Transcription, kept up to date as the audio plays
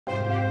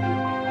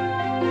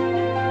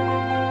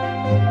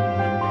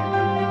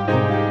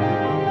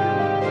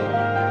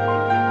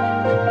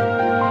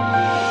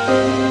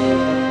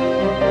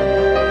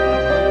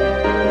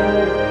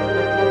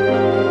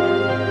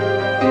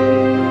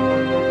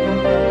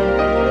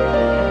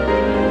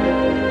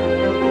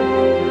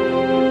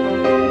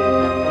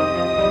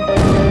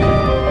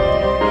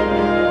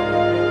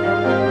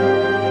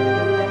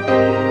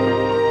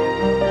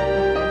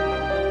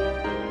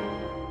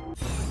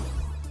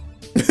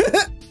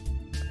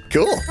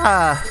Cool.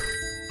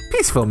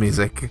 Peaceful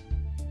music.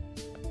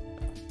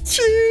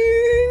 Ching.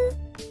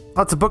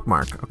 Oh, it's a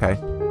bookmark. Okay.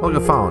 Look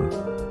at phone.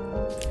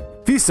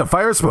 Feast of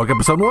Fire Smoke,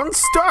 episode 1,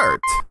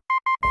 start!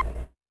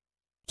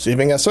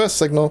 Receiving SOS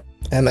signal,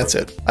 and that's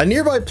it. A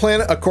nearby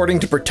planet according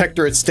to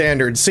Protectorate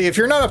standards. See, if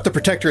you're not up to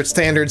Protectorate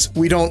standards,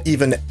 we don't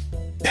even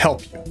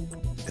help you.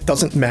 It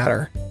doesn't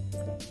matter.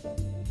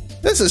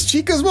 This is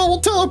Chica's mobile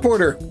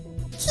teleporter.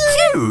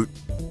 Cute!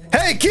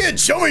 Hey kid,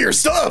 show me your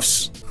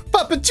stuffs!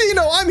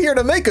 Pappuccino, I'm here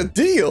to make a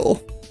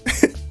deal.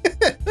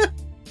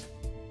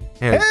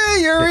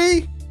 Hey,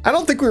 Yuri! I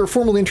don't think we were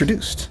formally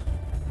introduced.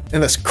 In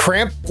this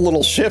cramped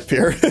little ship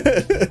here.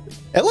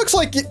 It looks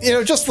like, you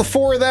know, just the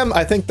 4 of them.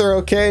 I think they're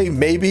okay,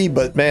 maybe,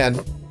 but man.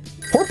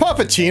 Poor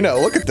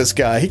Pappuccino, look at this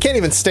guy. He can't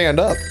even stand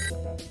up.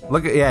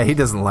 Look at, yeah, he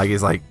doesn't like,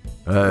 he's like,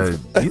 do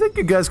you think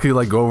you guys could,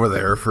 like, go over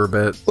there for a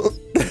bit?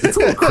 It's a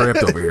little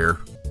cramped over here.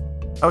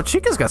 Oh,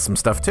 Chica's got some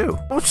stuff, too.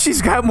 Oh, she's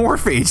got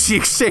morphine. She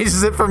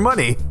exchanges it for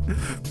money.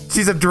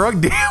 She's a drug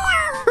dealer.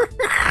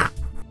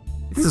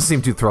 He doesn't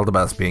seem too thrilled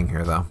about us being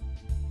here, though.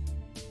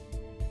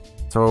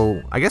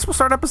 So, I guess we'll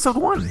start episode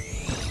 1.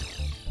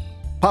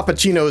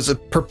 Pappuccino is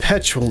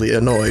perpetually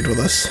annoyed with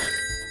us.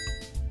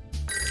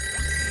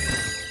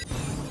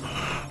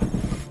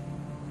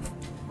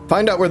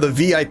 Find out where the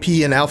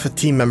VIP and Alpha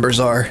team members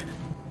are.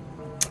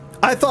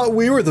 I thought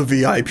we were the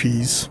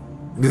VIPs.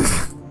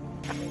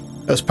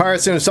 Those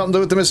pirates seem to have something to do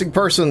with the missing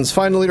persons.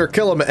 Find the leader,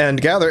 kill him, and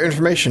gather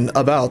information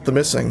about the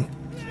missing.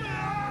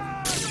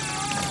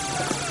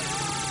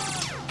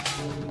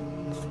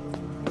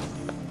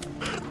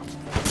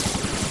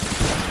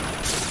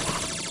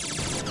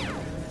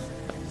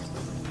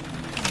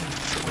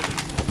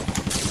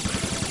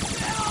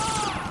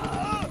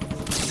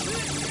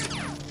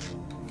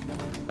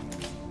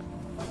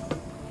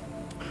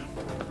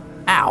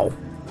 Ow.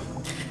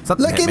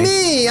 Something Look at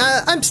me!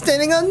 I'm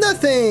standing on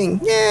nothing!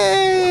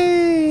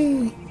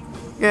 Yay!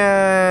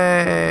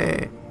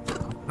 Yay!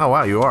 Oh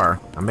wow, you are.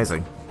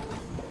 Amazing.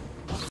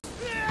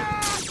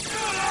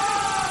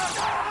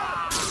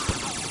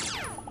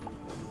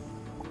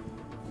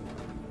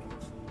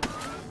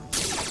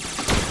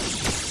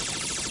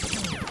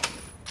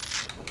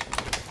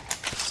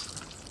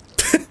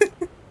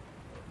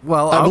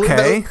 Well,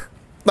 okay.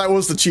 That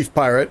was the chief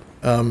pirate,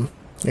 you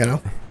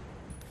know.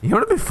 You know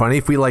what would be funny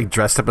if we like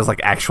dressed up as like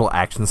actual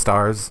action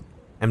stars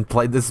and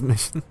played this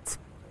mission?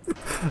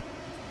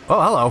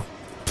 Oh, hello.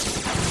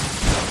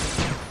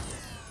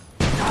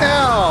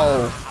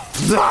 Ow!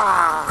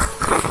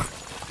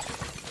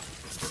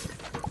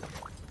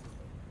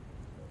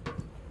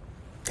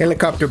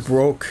 Helicopter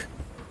broke.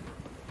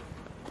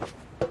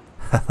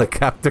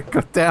 Helicopter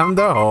go down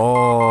the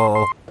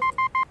hole.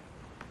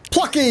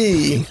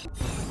 Plucky!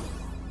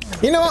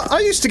 You know,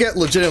 I used to get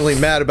legitimately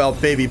mad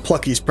about Baby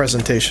Plucky's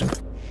presentation.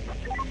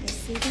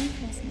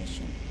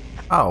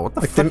 Oh, what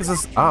the fuck is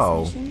this?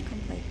 Oh.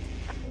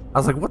 I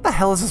was like, what the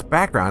hell is this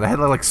background? I had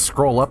to like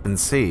scroll up and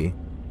see.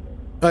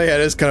 Oh yeah,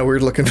 it is kind of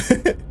weird looking.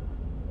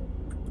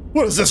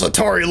 What is this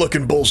Atari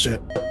looking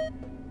bullshit?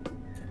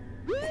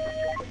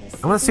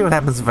 I want to see what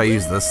happens if I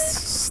use this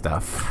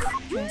stuff.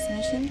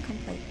 Transmission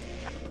complete.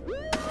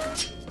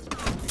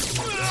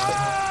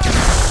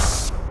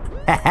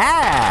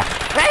 Ha-ha!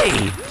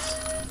 Hey!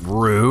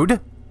 Rude.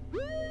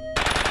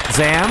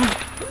 Zam,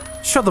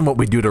 show them what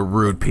we do to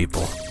rude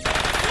people.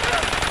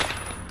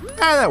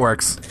 Ah, that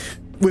works.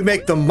 We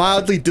make them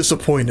mildly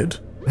disappointed.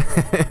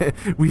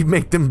 We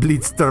make them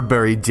bleed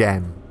strawberry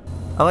jam.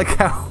 I like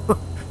how...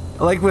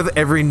 I like with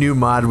every new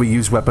mod we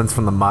use weapons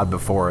from the mod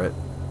before it.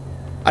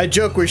 I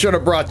joke we should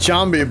have brought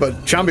Chambi,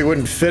 but Chambi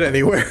wouldn't fit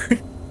anywhere.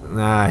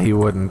 Nah, he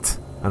wouldn't,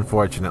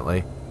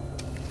 unfortunately.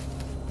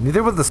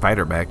 Neither would the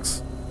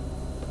Spider-Mechs.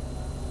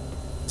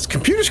 This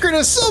computer screen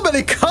has so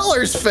many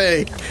colors,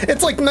 Faye!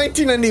 It's like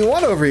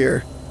 1991 over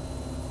here.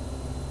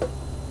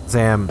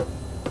 Zam,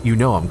 you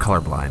know I'm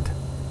colorblind.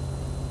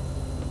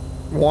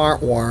 Wah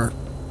wah.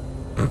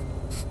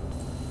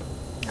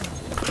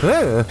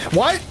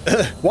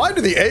 Why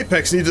do the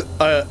Apex need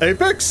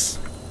Apex?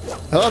 I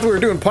thought we were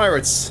doing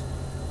pirates.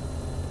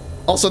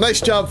 Also, nice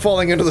job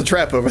falling into the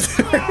trap over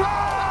there.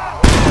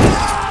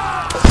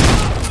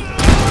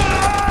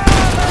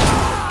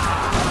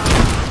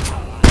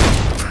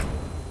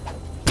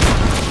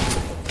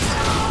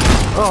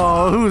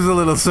 Oh, who's a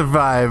little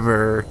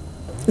survivor?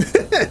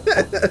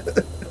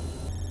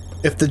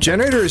 If the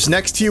generator is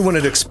next to you when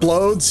it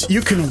explodes, you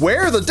can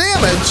wear the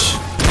damage.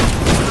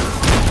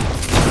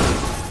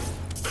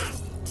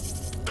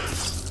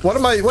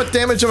 What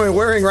damage am I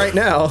wearing right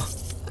now?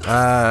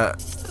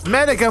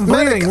 Medic, I'm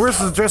bleeding. Where's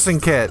the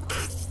dressing kit?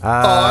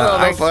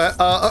 I don't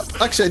know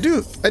if actually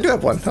I do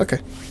have one. Okay.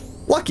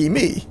 Lucky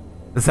me.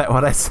 Is that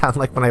what I sound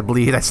like when I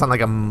bleed? I sound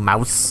like a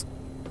mouse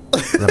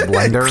in a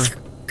blender.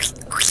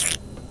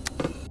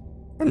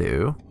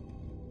 Hello.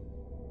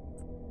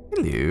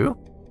 Hello.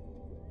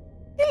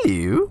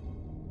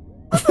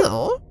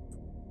 Hello.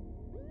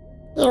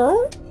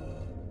 Hello.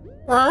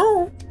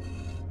 Hello.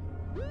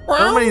 Wow.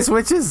 How many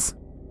switches?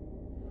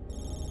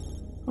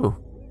 Ooh.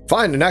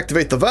 Find and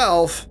activate the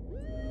valve.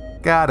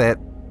 Got it.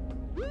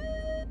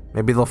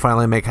 Maybe they'll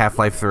finally make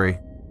Half-Life 3.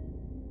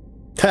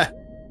 Ha!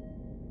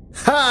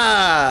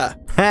 Ha!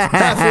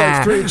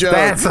 Half-Life 3 joke.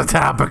 That's a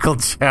topical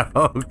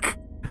joke.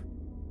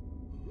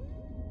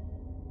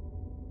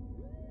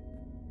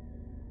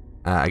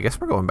 I guess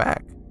we're going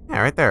back.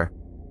 Yeah, right there.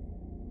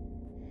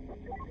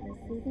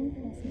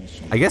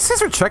 I guess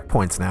these are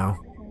checkpoints now.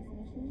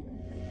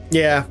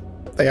 Yeah,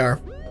 they are.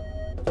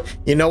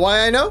 You know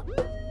why I know?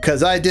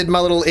 Because I did my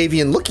little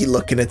avian looky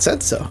look and it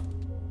said so.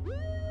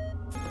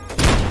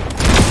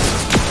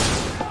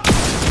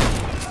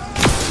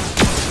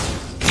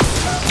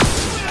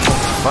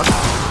 Fuck.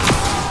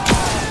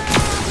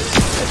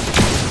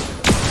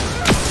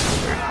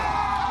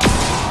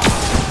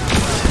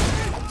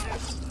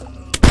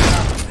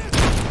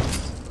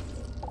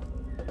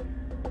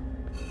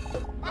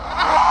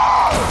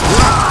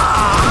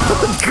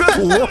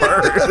 Good lord.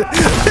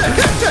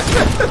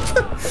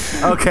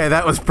 Okay,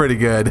 that was pretty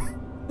good.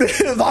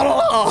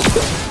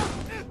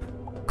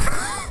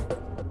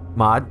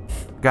 Mod,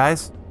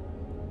 guys?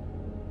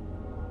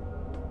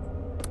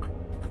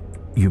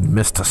 You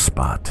missed a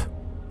spot.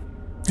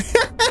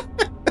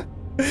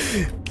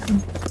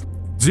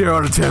 0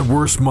 out of 10,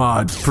 worst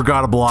mod.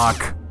 Forgot a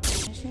block.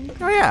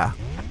 Oh yeah.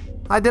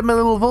 I did my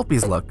little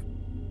Volpe's look.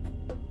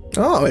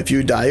 Oh, if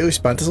you die, you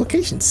respond to this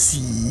location.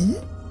 See?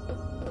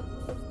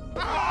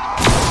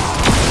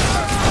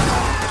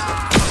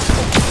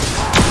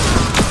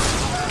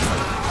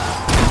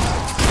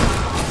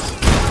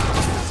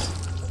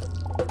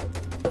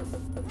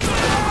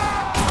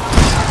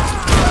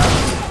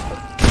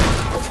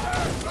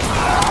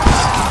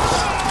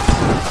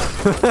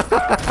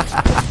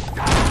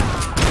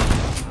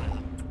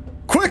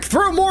 Quick,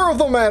 throw more of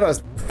them at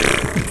us!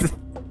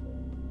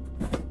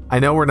 I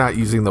know we're not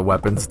using the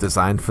weapons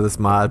designed for this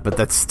mod, but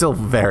that's still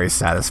very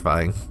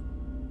satisfying.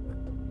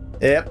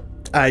 Yep,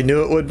 I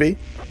knew it would be.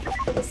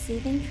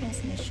 Receiving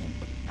transmission.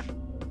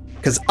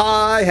 Because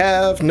I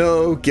have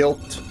no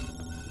guilt.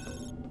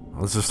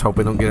 Let's just hope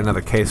we don't get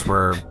another case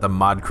where the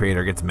mod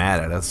creator gets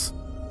mad at us.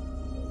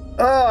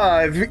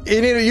 If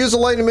you need to use a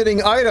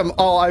light-emitting item,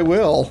 oh, I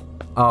will.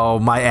 Oh,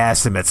 my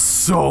ass emits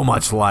so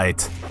much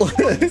light.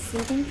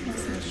 Receiving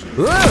transmission.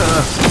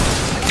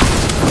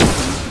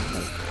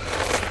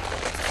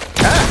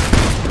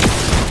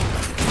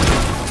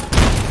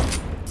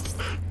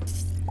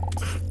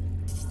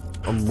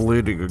 I'm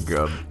bleeding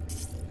again.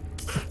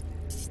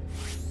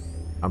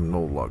 I'm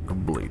no longer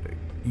bleeding.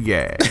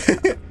 Yeah.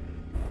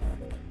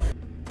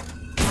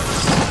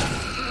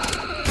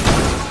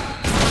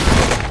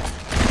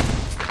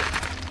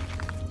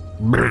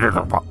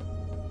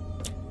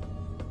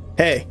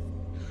 Hey.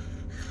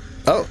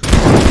 Oh.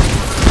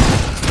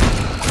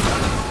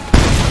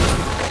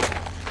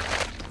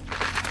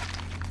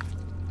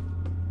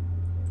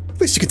 At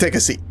least you can take a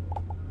seat.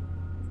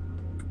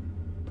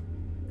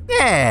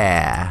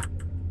 Yeah.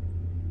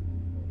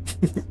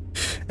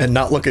 And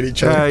not look at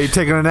each other. You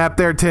taking a nap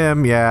there,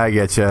 Tim? Yeah, I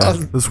get you.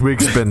 This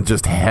week's been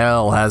just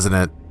hell, hasn't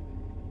it?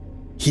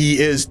 He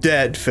is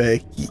dead,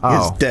 Faye. He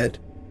is dead.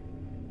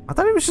 I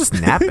thought he was just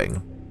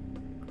napping.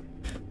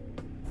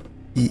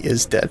 He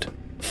is dead.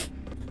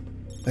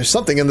 There's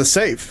something in the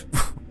safe.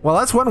 Well,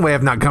 that's one way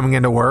of not coming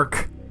into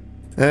work.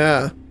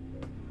 Yeah.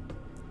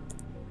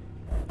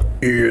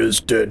 He is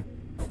dead.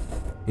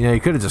 You know, you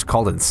could have just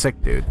called in sick,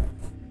 dude.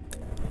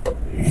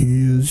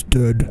 He is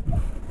dead.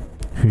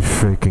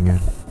 He's faking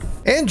it.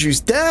 Andrew's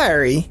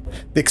diary.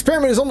 The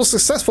experiment is almost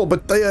successful,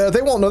 but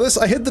they won't know this.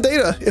 I hid the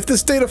data. If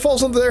this data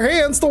falls into their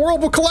hands, the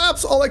world will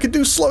collapse. All I could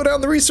do is slow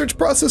down the research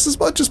process as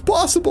much as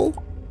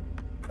possible.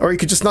 Or you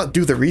could just not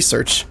do the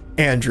research,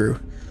 Andrew.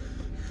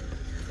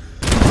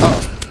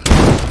 Oh.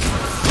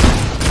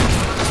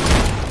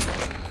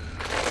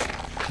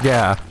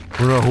 Yeah,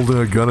 we're not holding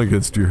a gun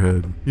against your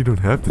head. You don't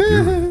have to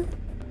do it.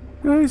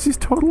 Guys, he's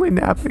totally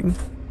napping.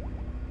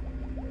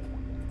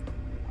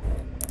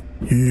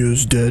 He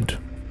is dead.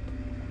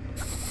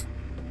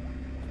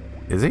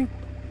 Is he?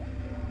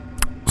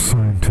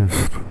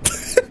 Scientist.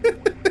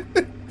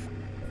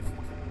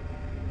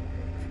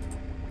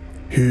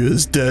 He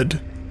is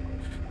dead.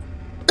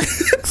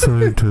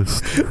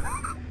 Scientist.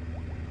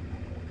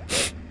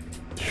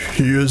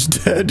 He is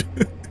dead.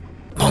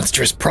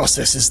 Monstrous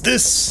process is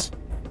this?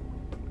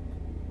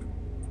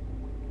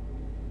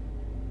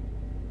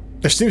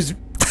 There seems to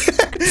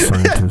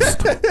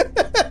Scientist.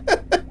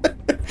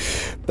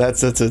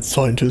 That's it,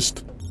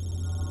 scientist.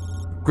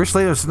 Grish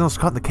later signals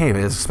caught in the cave.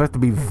 It is expected to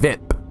be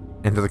VIP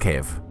into the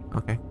cave.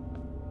 Okay.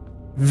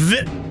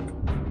 VIP.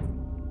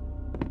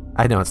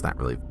 I know it's not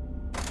really.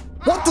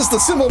 What does the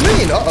symbol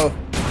mean? Uh-oh.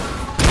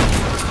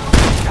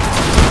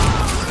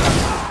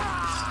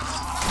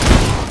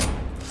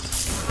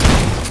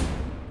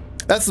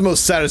 That's the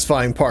most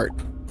satisfying part.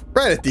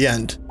 Right at the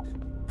end.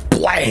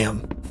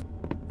 Blam!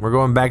 We're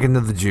going back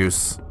into the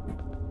juice.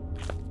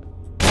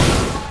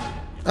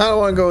 I don't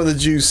want to go in the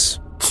juice.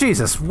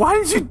 Jesus, why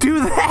did you do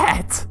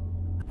that?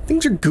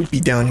 Things are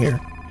goopy down here.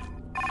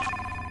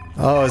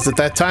 Oh, is it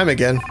that time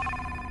again?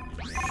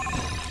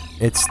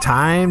 It's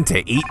time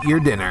to eat your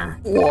dinner.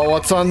 Well,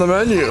 what's on the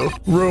menu?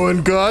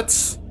 Ruined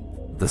guts?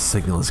 The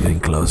signal is getting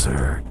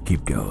closer.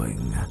 Keep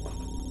going.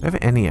 Do I have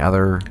any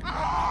other...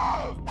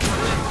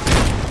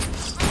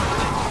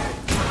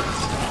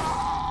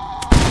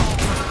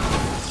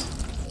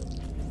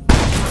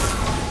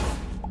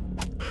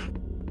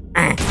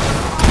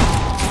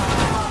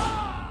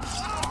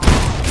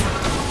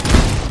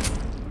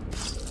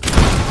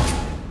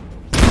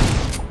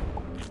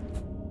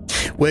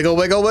 Wiggle,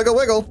 wiggle, wiggle,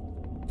 wiggle.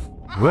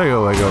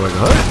 Wiggle, wiggle,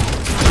 wiggle.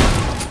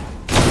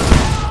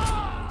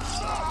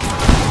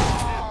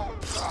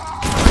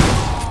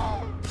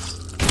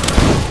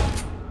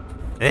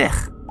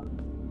 Ugh.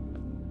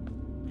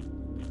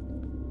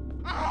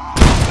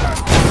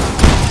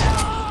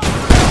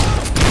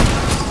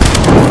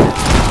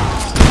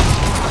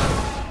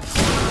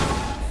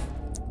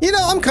 You know,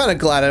 I'm kind of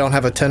glad I don't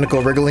have a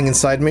tentacle wriggling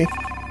inside me.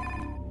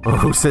 Well,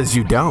 who says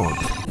you don't?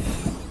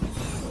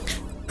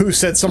 Who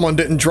said someone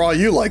didn't draw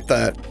you like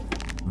that?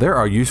 There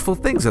are useful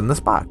things in this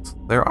box.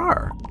 There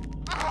are.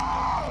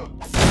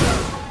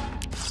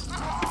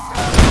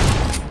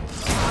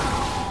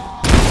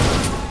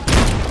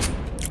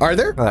 Are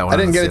there? I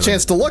didn't get a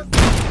chance to look.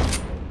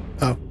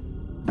 Oh.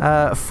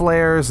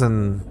 Flares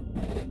and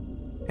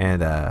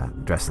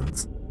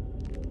dressings.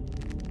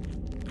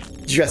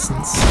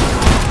 Dressings.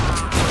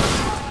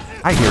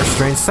 I hear a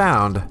strange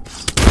sound.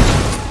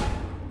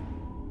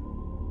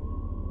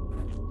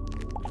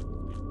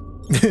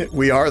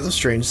 We are the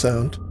strange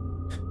sound.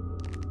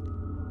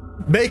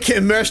 Make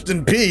him rest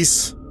in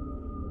peace.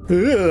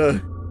 Ugh.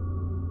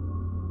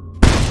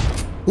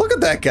 Look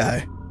at that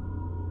guy.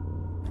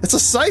 It's a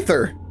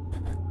scyther.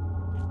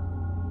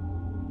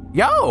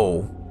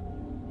 Yo!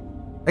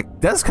 It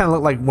does kind of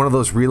look like one of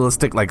those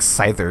realistic, like,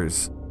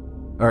 scythers.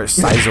 Or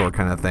Scizor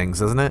kind of things,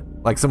 doesn't it?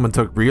 Like someone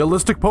took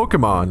realistic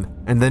Pokemon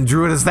and then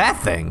drew it as that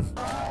thing.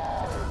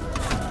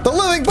 The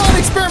Living Body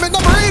Experiment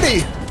number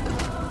 80!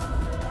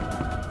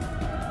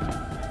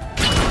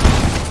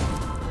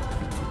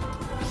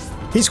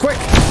 He's quick.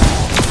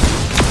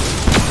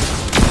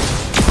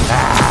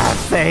 Ah,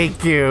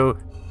 thank you.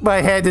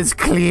 My head is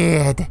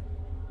cleared.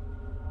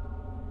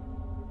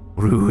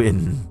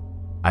 Ruin,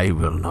 I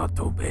will not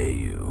obey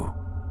you.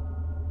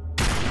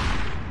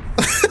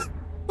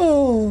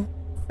 Oh.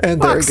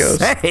 And there it goes.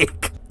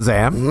 Sake.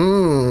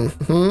 Zam?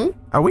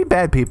 Are we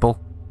bad people?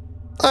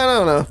 I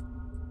don't know.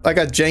 I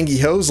got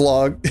Jangy Ho's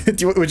log.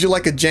 Would you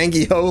like a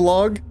Jangy Ho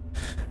log?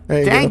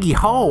 Jangy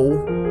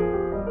Ho?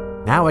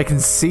 Now I can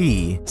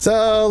see.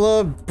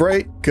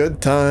 Celebrate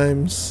good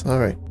times.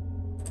 Alright.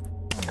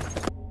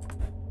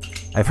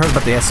 I've heard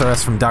about the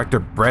SRS from Dr.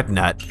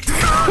 Breadnut.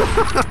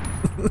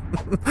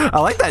 I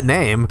like that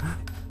name.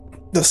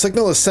 The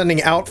signal is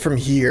sending out from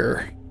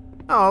here.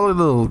 Oh, a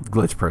little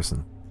glitch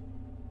person.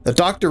 The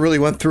doctor really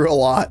went through a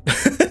lot.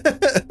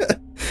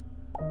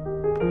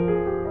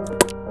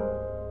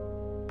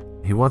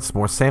 He wants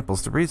more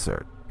samples to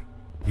research.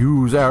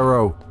 Use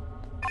arrow.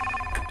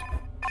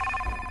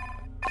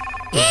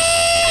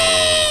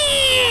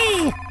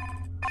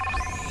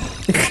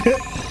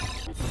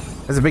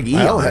 There's a big E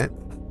on it.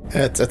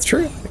 That's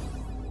true.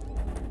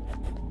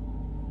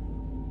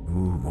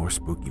 Ooh, more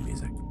spooky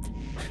music.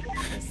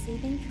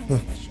 Receiving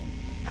transmission.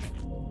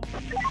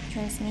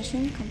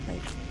 Transmission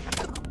complete.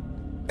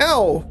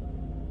 Ow!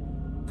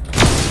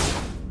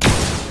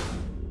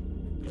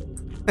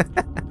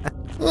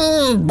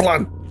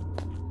 Blood.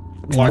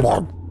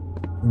 Blood.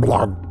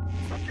 Blood.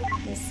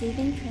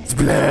 Receiving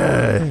transmission.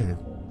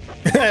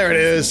 Blood. There it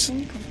is.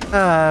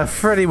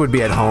 Freddy would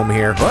be at home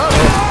here. Whoa.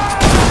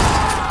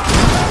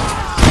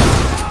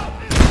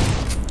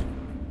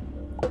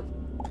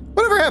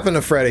 Whatever happened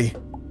to Freddy?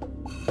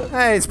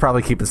 Hey, he's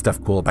probably keeping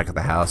stuff cool back at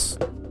the house.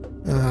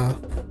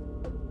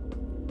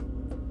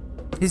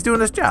 He's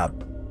doing his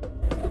job.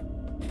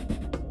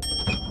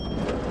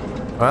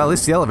 Well, at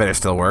least the elevator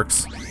still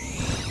works.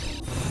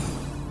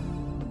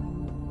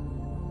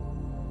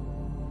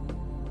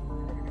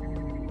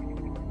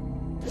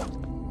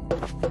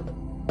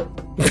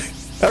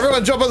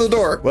 Everyone jump on the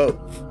door. Whoa.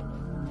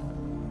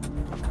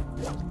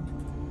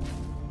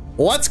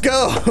 Let's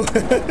go.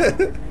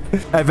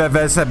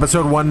 FFS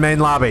Episode 1 main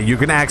lobby. You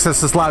can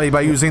access this lobby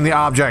by using the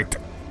object.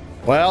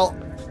 Well,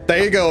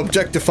 there you go,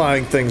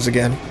 objectifying things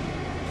again.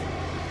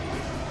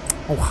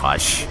 Oh,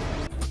 hush.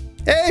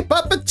 Hey,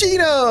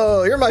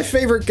 Pappuccino! You're my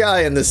favorite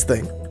guy in this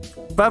thing.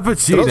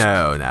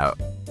 Pappuccino, no.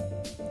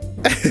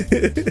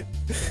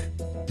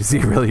 Is he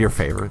really your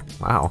favorite?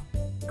 Wow.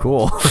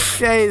 Cool.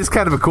 Yeah, he's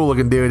kind of a cool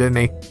looking dude, isn't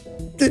he?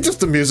 It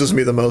just amuses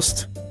me the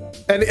most.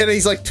 And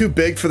he's like too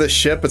big for the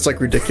ship, it's like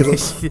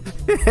ridiculous.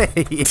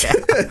 Yeah.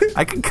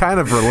 I can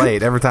kind of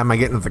relate every time I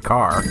get into the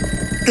car.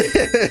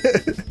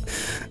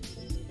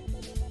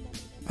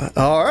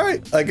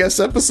 Alright, I guess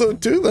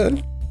episode 2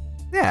 then.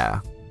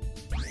 Yeah.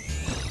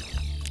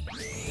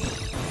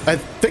 I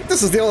think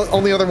this is the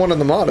only other one in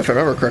the mod, if I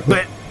remember correctly.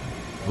 But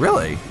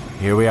really?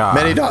 Here we are.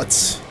 Many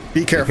dots.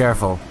 Be careful. Be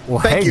careful. Well,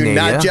 Thank you,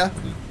 Nadja.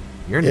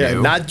 You're yeah,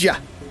 new. Nadja.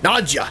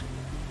 Nadja.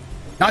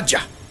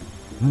 Nadja.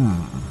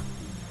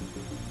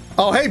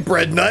 Oh, hey,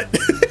 Bread Nut.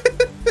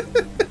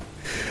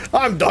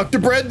 I'm Dr.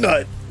 Bread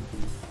Nut.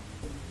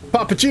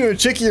 Pappuccino and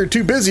Chicky are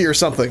too busy or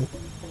something.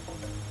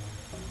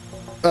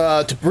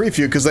 To brief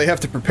you, because they have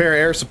to prepare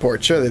air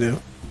support. Sure they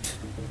do.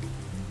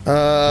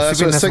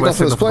 That's a signal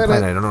from this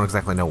planet. I don't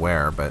exactly know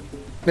where, but...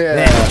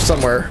 Yeah,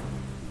 somewhere.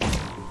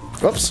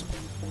 Whoops.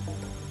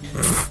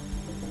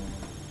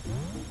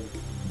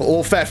 A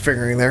little fat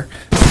fingering there.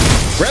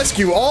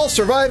 Rescue all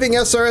surviving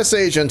SRS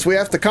agents. We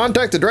have to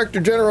contact the Director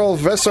General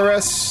of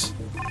SRS.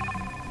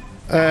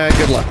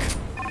 Good luck.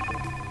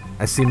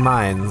 I see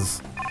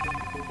mines.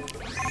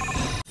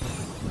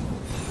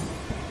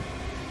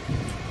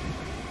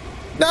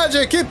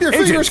 Naja, keep your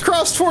fingers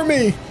crossed for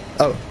me!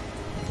 Oh.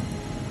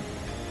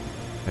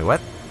 Wait,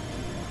 what?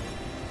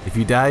 If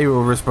you die, you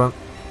will respond...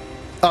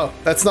 Oh,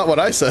 that's not what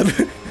I said.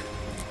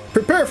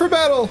 Prepare for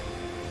battle!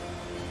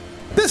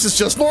 This is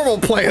just normal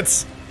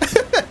plants!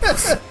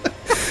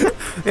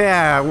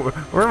 Yeah,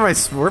 where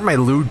are my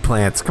lewd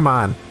plants? Come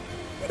on.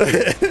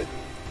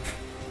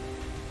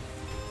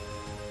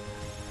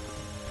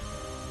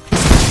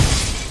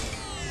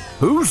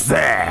 Who's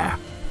there?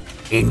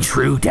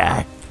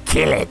 Intruder.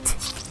 Kill it.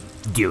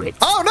 Do it.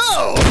 Oh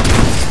no!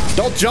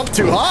 Don't jump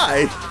too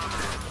high!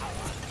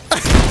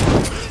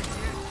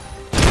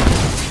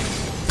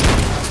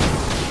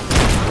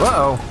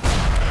 Whoa.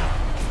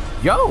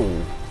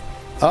 Yo.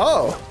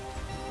 Oh.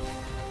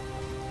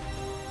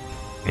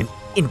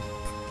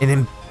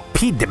 An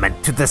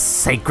impediment to the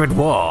sacred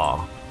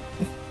war.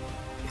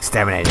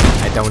 Exterminated.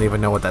 I don't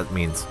even know what that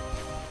means.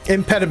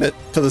 Impediment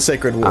to the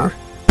sacred war.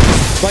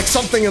 Like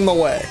something in the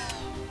way.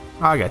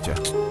 I gotcha.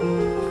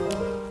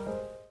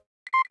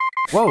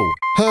 Whoa.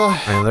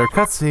 Another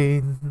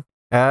cutscene.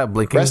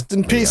 Blinking. Rest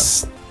in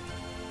peace.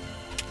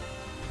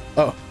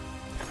 Oh.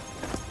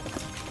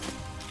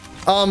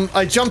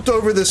 I jumped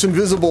over this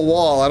invisible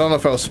wall. I don't know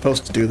if I was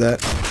supposed to do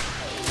that.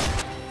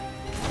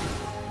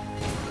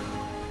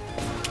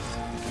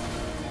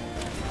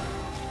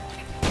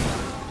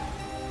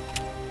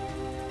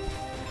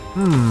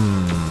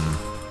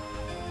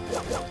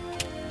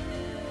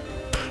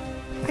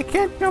 I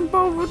can't jump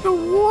over the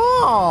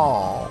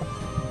wall.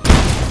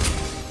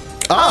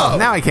 Oh,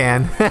 now I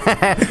can. Well,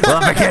 if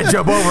I can't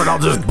jump over it, I'll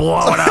just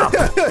blow it up.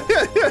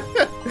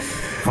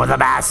 For the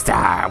master.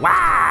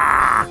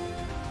 Wah!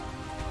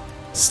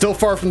 Still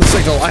far from the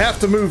signal. I have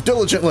to move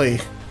diligently.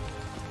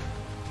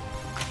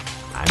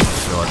 I'm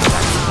sure the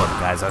export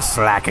guys are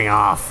slacking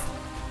off.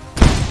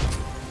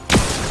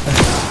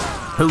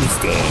 Who's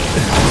dead?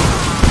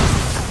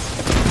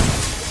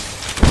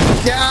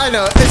 Yeah, I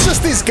know. It's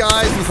just these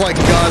guys with, like,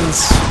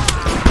 guns.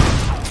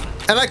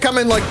 And I come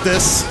in like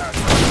this.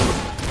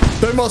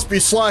 They must be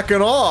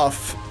slacking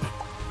off.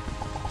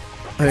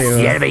 Anyway.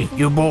 The enemy,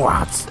 you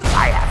morons.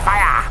 Fire,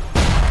 fire.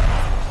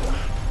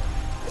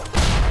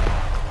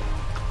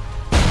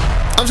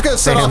 I'm just gonna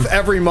set off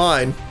every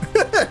mine.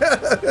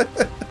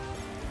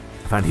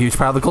 Found a huge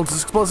pile of the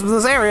cultist explosives in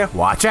this area.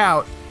 Watch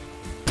out.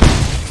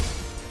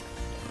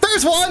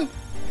 There's one!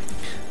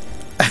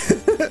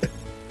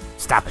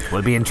 Stop it.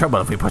 We'll be in trouble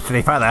if we push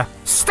any further.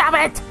 Stop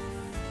it!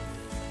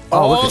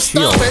 Oh, look at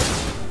stop shield. it!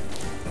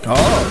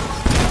 Oh.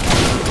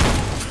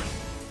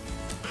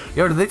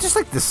 Yo, did they just,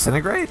 like,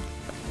 disintegrate?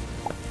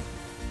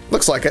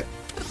 Looks like it.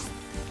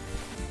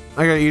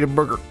 I gotta eat a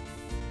burger.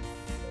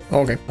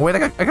 Okay. Wait, I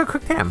got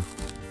cooked ham.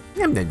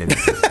 Yum, yum, yum.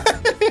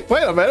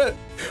 Wait a minute.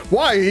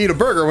 Why eat a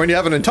burger when you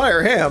have an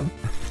entire ham?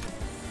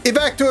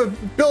 Evac to a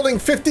building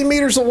 50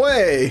 meters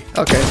away.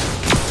 Okay.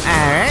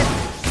 Alright.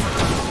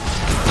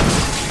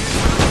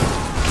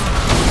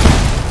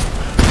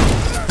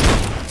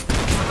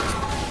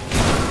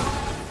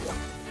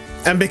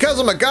 And because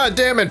I'm a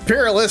goddamn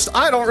imperialist,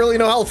 I don't really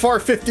know how far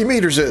 50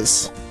 meters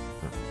is.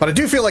 But I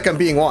do feel like I'm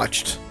being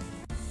watched.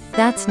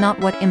 That's not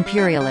what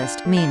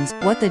imperialist means.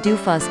 What the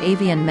doofus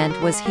avian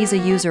meant was he's a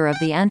user of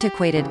the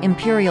antiquated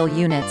imperial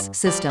units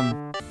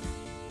system.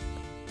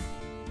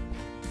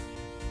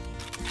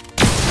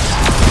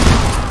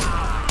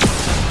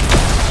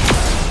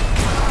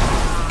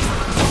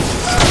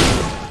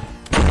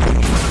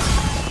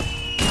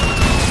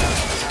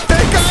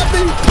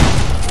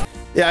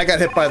 Yeah, I got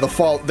hit by the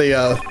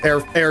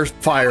air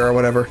fire or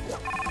whatever.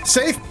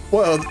 Safe.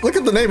 Whoa! Look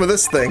at the name of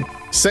this thing.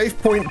 Safe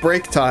point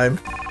break time.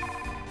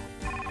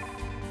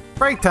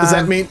 Break time. Does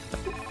that mean?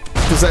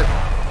 Does that?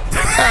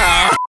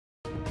 Ah.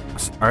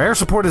 Our air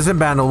support is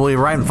inbound and we'll be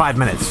right in 5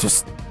 minutes.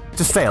 Just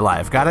stay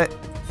alive. Got it?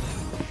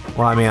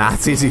 Well, I mean,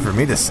 that's easy for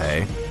me to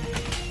say.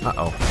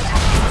 Uh-oh.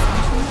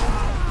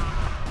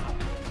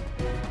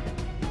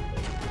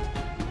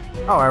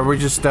 Oh, are we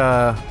just,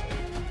 I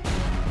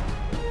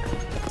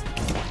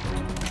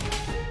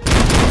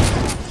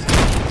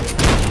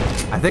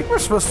think we're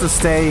supposed to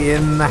stay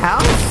in the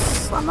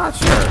house? I'm not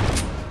sure.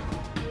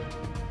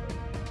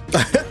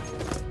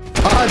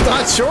 I'm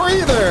not sure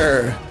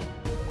either.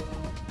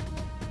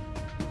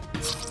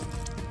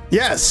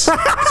 Yes.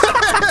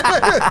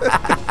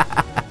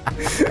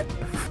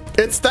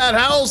 It's that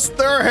house.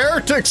 There are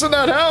heretics in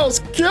that house.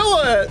 Kill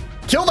it.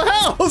 Kill the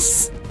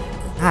house.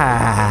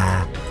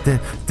 Ah,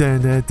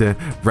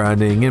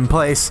 running in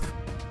place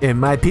in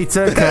my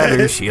pizza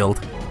cutter shield.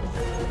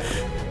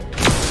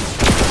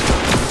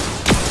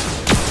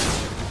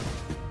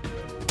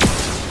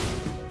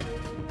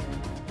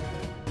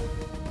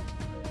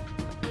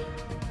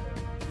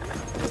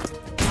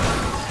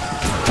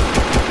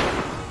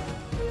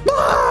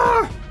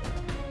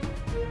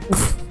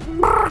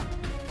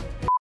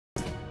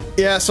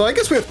 Yeah, so I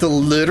guess we have to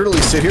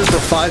literally sit here for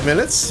 5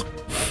 minutes.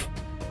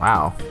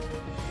 Wow.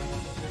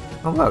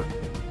 Oh, look.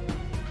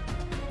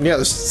 Yeah,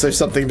 there's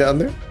something down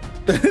there.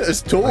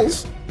 There's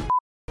tools.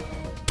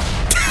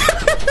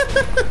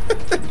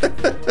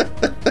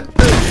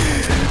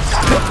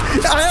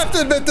 I have to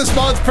admit, this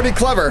mod's pretty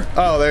clever.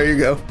 Oh, there you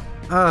go.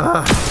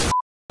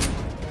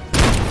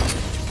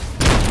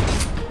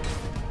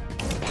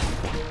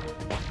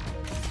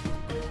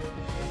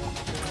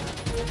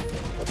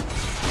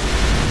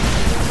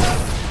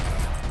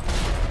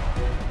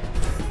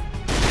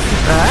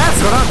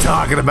 That's what I'm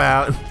talking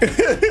about.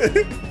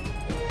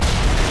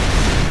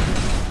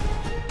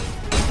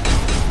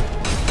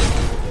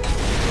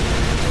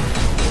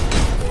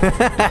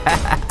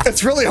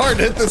 It's really hard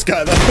to hit this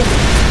guy, though.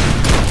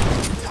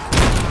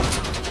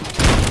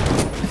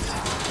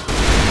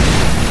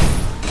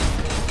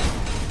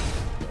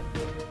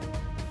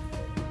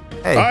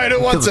 Hey, all right,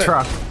 who wants it?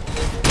 Truck.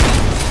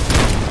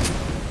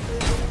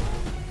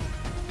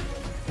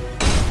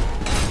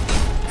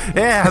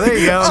 Yeah, there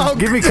you go.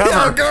 Give me cover.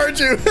 I'll guard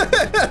you.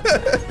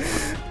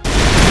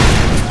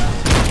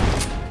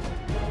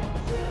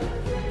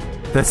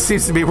 That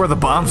seems to be where the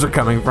bombs are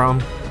coming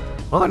from.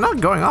 Well, they're not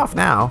going off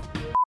now.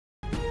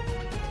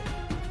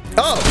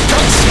 Oh,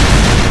 trucks.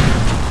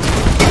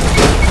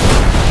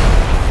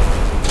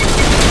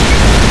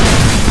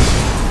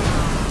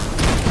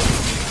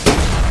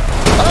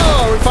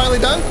 Oh, are we finally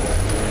done?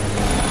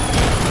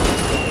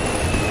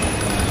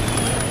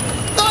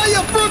 Oh,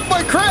 you broke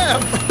my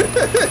crab.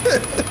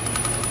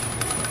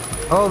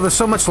 Oh, there's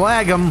so much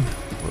lag.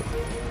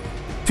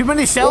 Too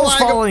many shells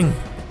falling.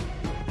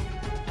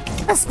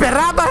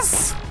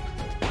 Esperabas.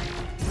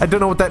 I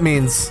don't know what that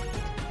means.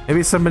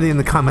 Maybe somebody in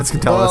the comments can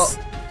tell us.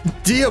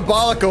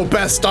 Diabolico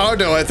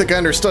Bastardo, I think I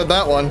understood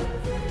that one.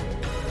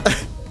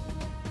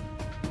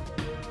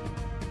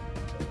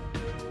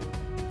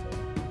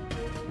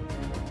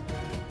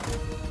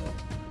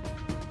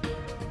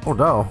 Oh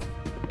no.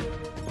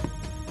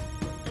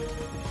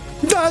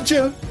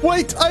 Gotcha!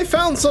 Wait, I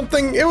found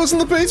something! It was in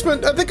the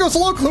basement! I think it was a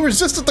local who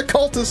resisted the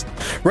cultist!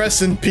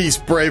 Rest in peace,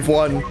 brave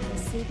one.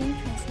 Receiving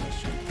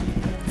transmission.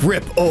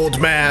 Rip, old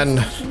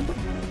man.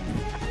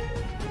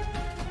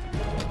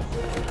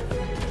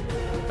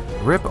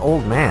 Rip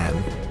old man.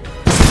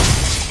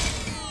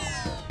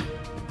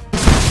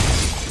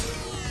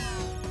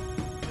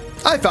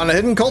 I found a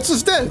hidden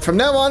cultist den. From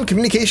now on,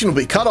 communication will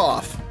be cut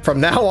off. From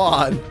now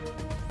on.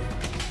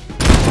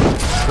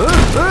 No.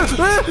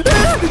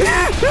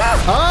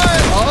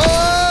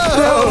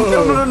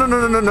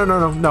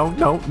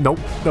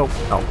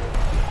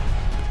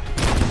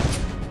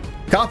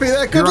 Copy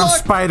that, good You're on luck!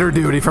 spider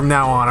duty from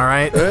now on,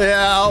 alright?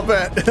 Yeah, I'll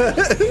bet.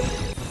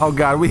 Oh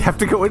god, we have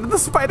to go into the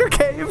spider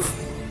cave!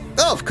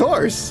 Oh, of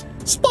course.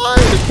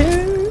 Spider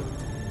cave!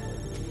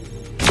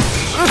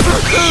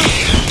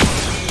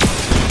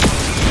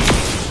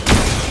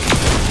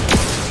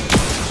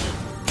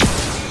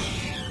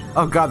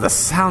 Oh god, the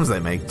sounds they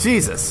make,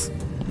 Jesus!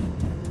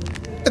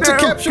 It's a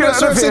capture my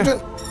service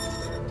agent!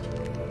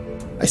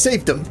 I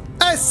saved him!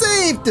 I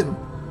saved him! I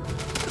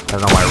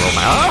don't know why I rolled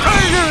my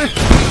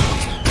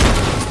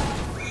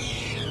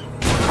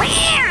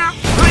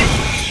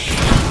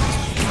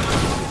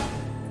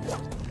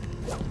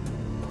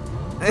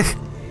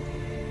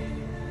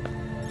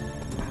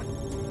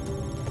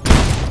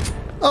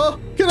Oh,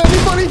 can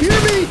anybody hear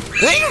me?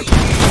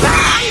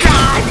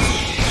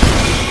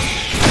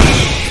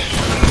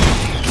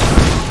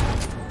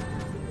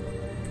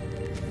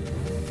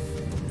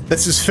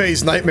 This is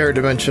Phé's nightmare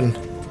dimension.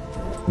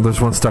 There's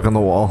one stuck on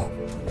the wall.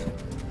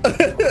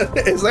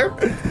 Is there?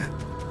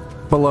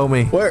 Below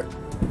me. Where?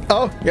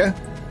 Oh, yeah.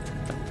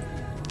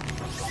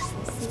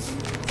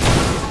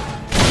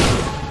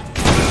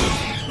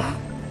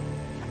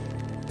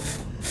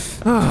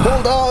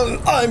 Hold on,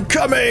 I'm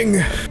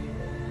coming!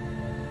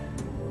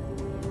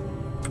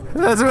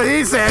 That's what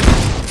he said!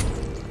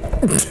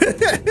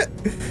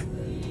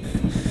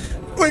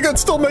 We could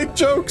still make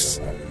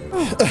jokes!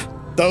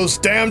 Those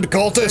damned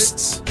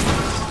cultists!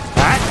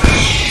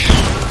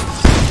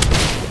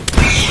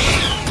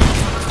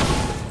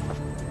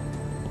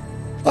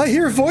 I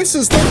hear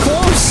voices, they're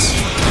close!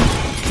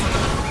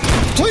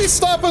 Please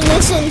stop and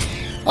listen!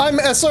 I'm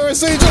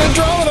SRS Agent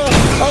Andromeda!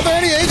 Are there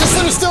any agents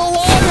that are still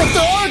alive? If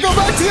there are, go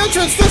back to the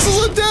entrance! This is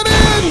a dead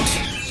end!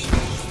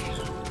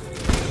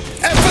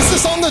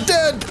 Emphasis on the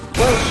dead!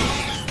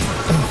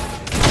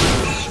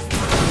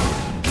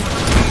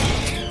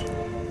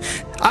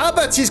 I'll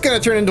bet she's gonna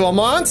turn into a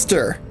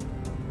monster!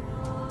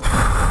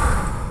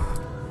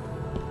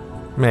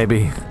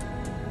 Maybe.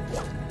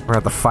 We're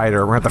at the fight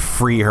her. We're at the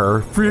free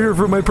her. Free her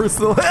from my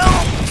personal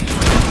hell!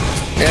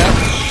 Yeah.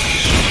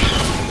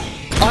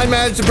 I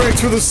managed to break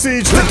through the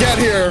siege to get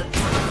here.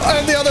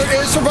 And the other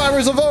 8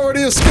 survivors have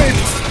already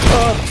escaped.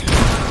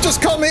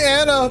 Just call me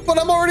Anna, but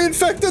I'm already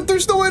infected.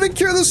 There's no way to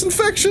cure this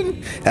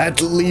infection.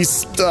 At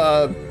least,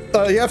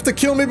 you have to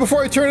kill me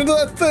before I turn into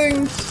that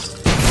thing.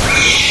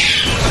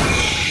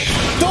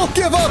 Don't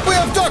give up, we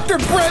have Dr.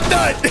 Brett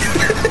Nut!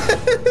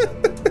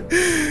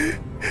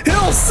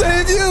 He'll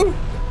save you!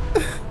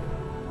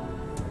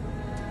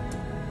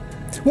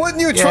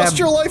 Wouldn't you trust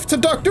your life to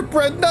Dr.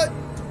 Breadnut?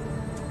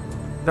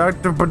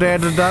 Dr.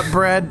 Banana Nut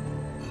Bread.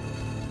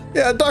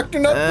 Yeah, Dr.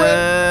 Nut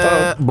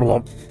Bread.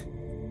 Blump.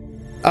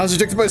 I was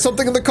rejected by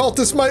something in the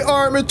cultist. My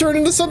arm, it turned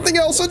into something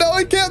else, and now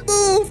I can't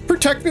move.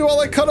 Protect me while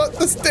I cut out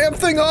this damn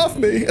thing off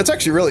me. It's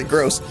actually really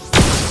gross.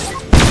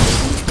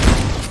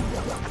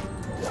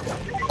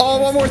 Oh,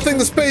 one more thing.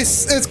 The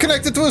space is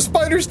connected to a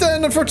spider's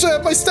den. Unfortunately, I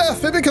have my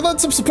staff. Maybe I can lend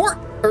some support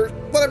or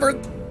whatever.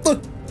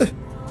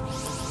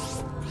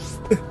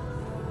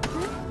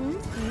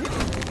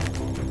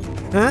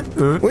 Huh?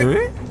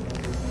 Wait.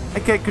 I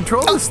can't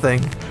control this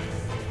thing.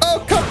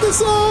 I'll cut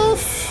this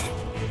off.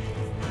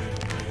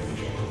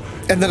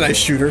 And then I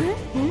shoot her.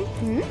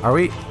 Are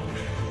we?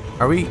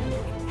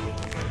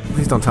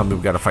 Please don't tell me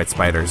we gotta fight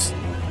spiders.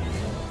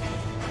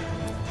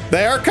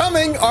 They are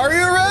coming. Are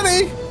you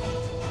ready?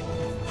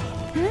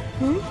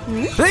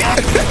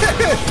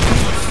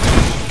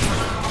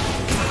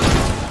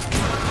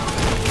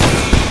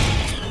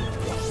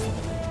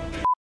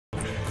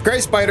 Gray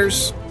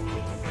spiders.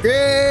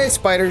 Gray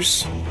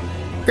spiders.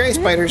 Gray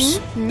spiders.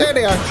 There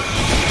they are.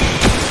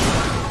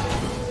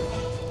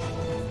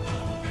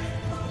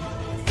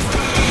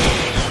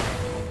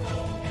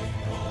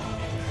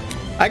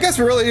 I guess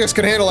we really just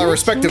can handle our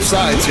respective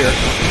sides here.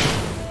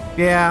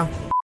 Yeah.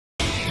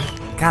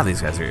 God,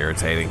 these guys are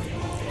irritating.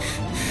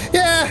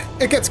 Yeah,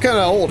 it gets kind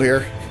of old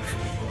here.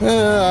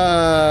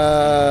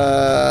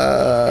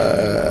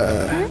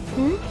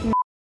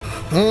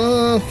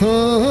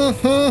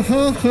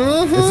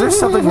 Is there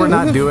something we're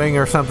not doing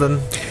or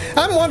something?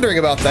 I'm wondering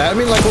about that. I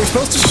mean, like, we're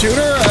supposed to shoot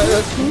her?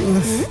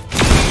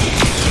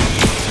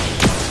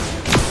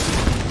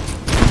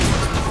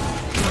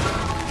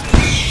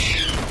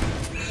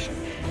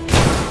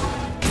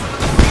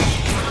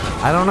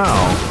 I don't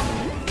know.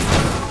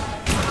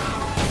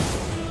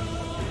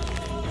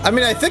 I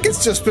mean, I think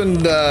it's just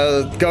been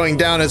going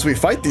down as we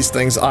fight these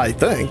things, I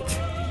think.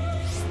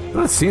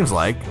 What it seems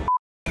like.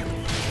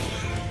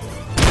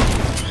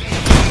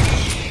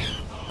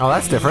 Oh,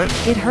 that's different.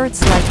 It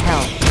hurts like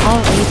hell.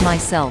 I'll aid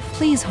myself.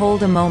 Please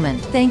hold a moment.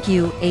 Thank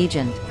you,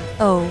 Agent.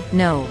 Oh,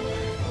 no.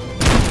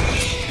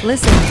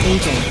 Listen,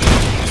 Agent.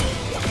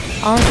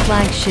 Our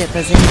flagship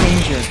is in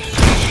danger.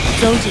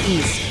 Go to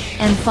east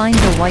and find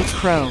the White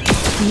Crow.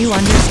 Do you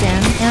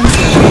understand?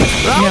 Answer.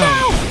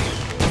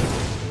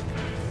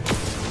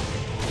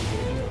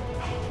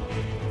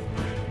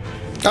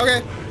 No.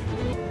 Okay.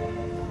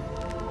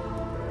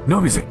 No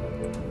music.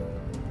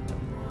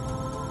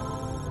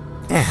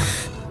 Damn.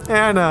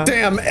 Anna.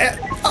 Damn,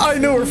 I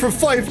knew her for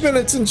 5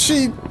 minutes and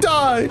she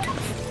died.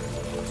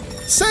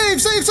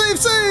 Save, save, save,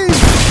 save!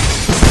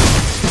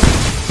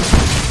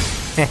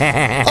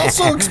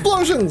 Also,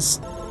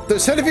 explosions.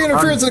 There's heavy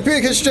interference in the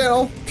communication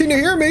channel. Can you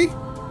hear me?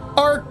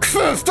 Our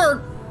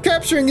start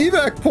capturing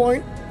evac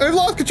point. I've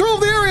lost control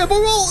of the area, but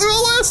it won't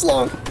last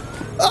long.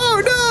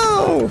 Oh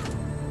no!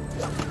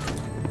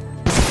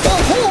 The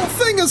whole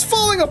thing is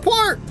falling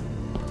apart!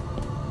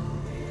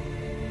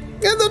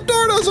 And the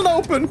door doesn't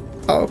open!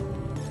 Oh.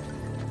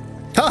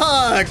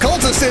 Haha!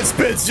 Cultist it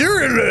spits!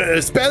 You're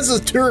a spaz's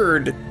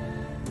turd!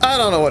 I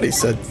don't know what he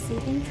said.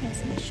 Receiving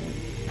transmission.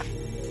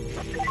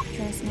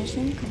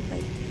 Transmission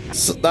complete.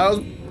 So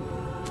that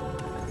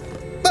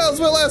was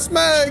my last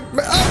mag!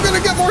 I'm gonna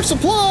get more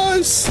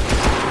supplies!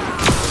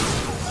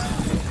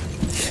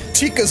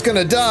 Chica's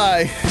gonna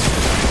die.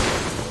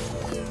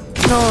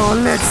 No,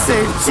 let's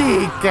save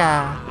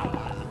Chica.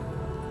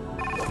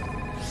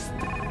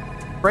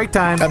 Break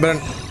time. I've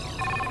been.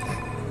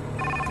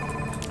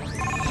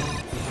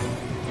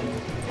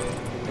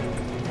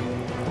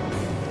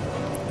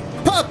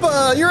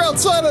 Papa, you're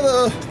outside of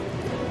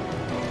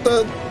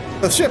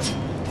the ship.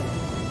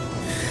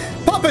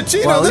 Papa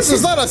Chino, Well, this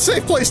is not a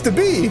safe place to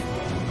be.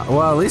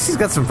 Well, at least he's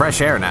got some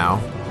fresh air now.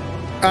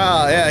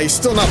 Ah, yeah, he's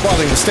still not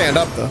bothering to stand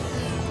up though.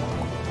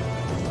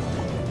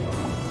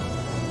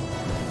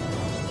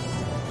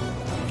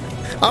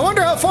 I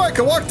wonder how far I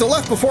can walk to the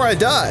left before I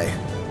die.